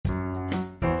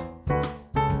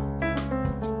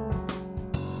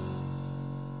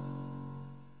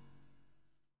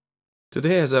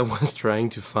Today, as I was trying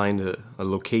to find a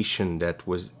location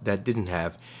that didn't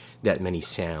have that many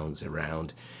sounds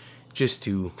around, just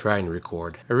to try and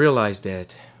record, I realized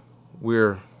that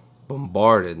we're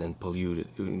bombarded and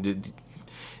polluted.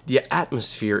 The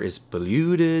atmosphere is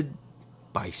polluted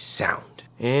by sound,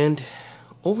 and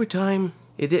over time,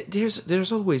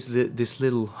 there's always this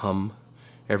little hum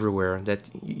everywhere that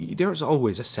there's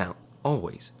always a sound,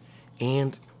 always.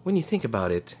 And when you think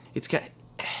about it,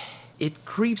 it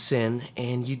creeps in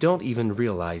and you don't even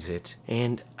realize it.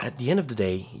 And at the end of the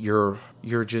day, you're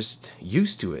just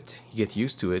used to it. You get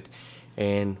used to it,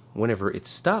 and whenever it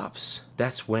stops,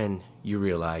 that's when you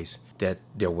realize that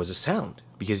there was a sound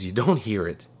because you don't hear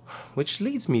it. Which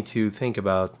leads me to think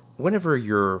about whenever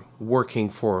you're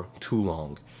working for too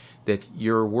long, that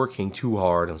you're working too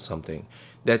hard on something,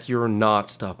 that you're not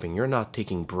stopping, you're not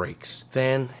taking breaks,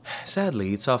 then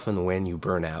sadly, it's often when you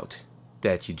burn out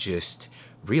that you just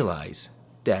realize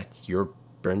that you're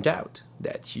burned out,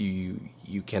 that you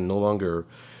can no longer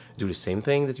do the same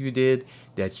thing that you did,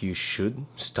 that you should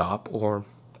stop or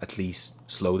at least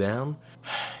slow down.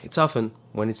 It's often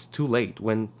when it's too late,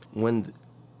 when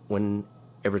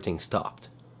everything stopped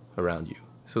around you.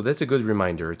 So that's a good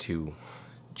reminder to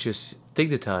just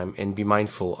take the time and be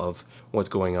mindful of what's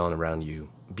going on around you.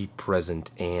 Be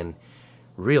present and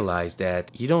realize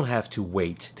that you don't have to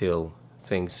wait till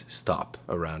things stop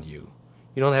around you.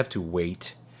 You don't have to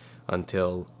wait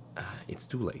until it's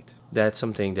too late. That's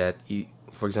something that,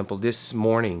 for example, this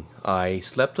morning I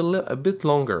slept a bit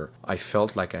longer. I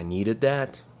felt like I needed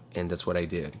that, and that's what I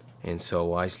did. And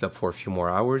so I slept for a few more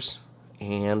hours,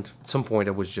 and at some point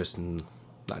I was just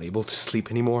not able to sleep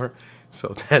anymore.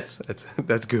 So that's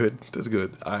good. That's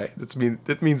good.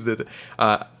 That means that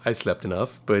I slept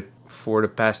enough. But for the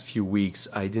past few weeks,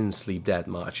 I didn't sleep that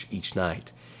much each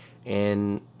night,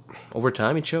 and over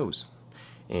time it shows.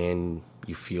 And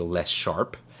you feel less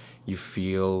sharp. You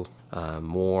feel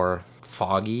more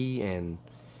foggy, and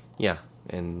yeah.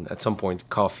 And at some point,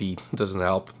 coffee doesn't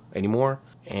help anymore.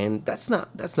 And that's not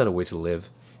a way to live.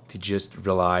 To just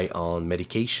rely on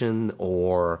medication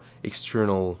or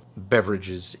external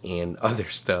beverages and other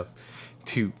stuff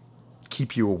to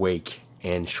keep you awake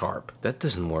and sharp. That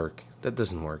doesn't work. That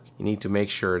doesn't work. You need to make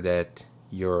sure that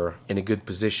you're in a good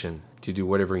position to do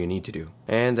whatever you need to do.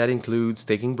 And that includes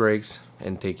taking breaks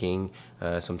and taking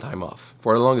some time off.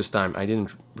 For the longest time, I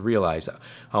didn't realize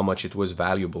how much it was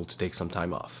valuable to take some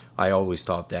time off. I always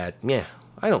thought that, yeah,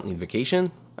 I don't need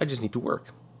vacation. I just need to work.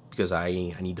 Because I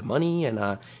need the money,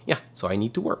 and so I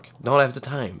need to work. Don't have the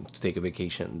time to take a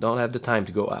vacation. Don't have the time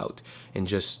to go out and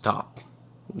just stop.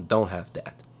 Don't have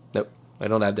that. Nope, I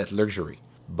don't have that luxury.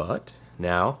 But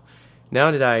now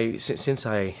that since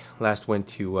I last went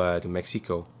to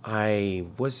Mexico, I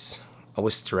was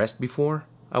stressed before.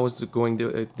 I was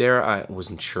going there. I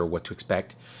wasn't sure what to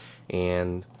expect,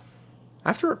 and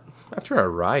after I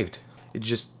arrived, it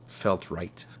just felt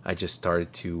right. I just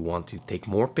started to want to take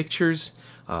more pictures,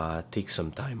 take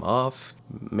some time off,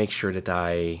 make sure that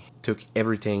I took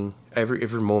every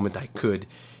moment I could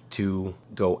to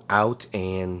go out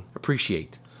and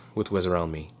appreciate what was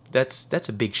around me. That's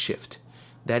a big shift.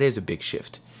 That is a big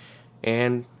shift.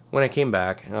 And when I came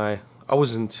back, I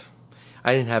didn't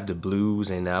have the blues,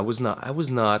 and I was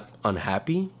not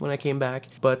unhappy when I came back,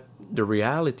 but the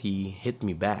reality hit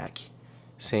me back,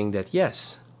 saying that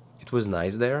yes, it was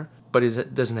nice there, but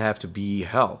it doesn't have to be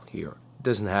hell here. It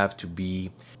doesn't have to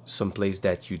be some place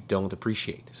that you don't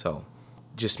appreciate. So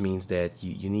it just means that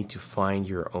you need to find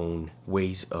your own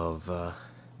ways of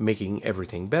making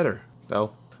everything better.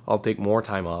 So I'll take more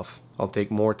time off. I'll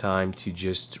take more time to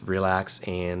just relax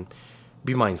and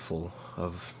be mindful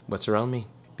of what's around me.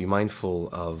 Be mindful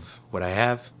of what I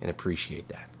have and appreciate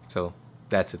that. So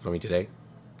that's it for me today.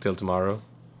 Till tomorrow.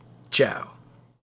 Ciao.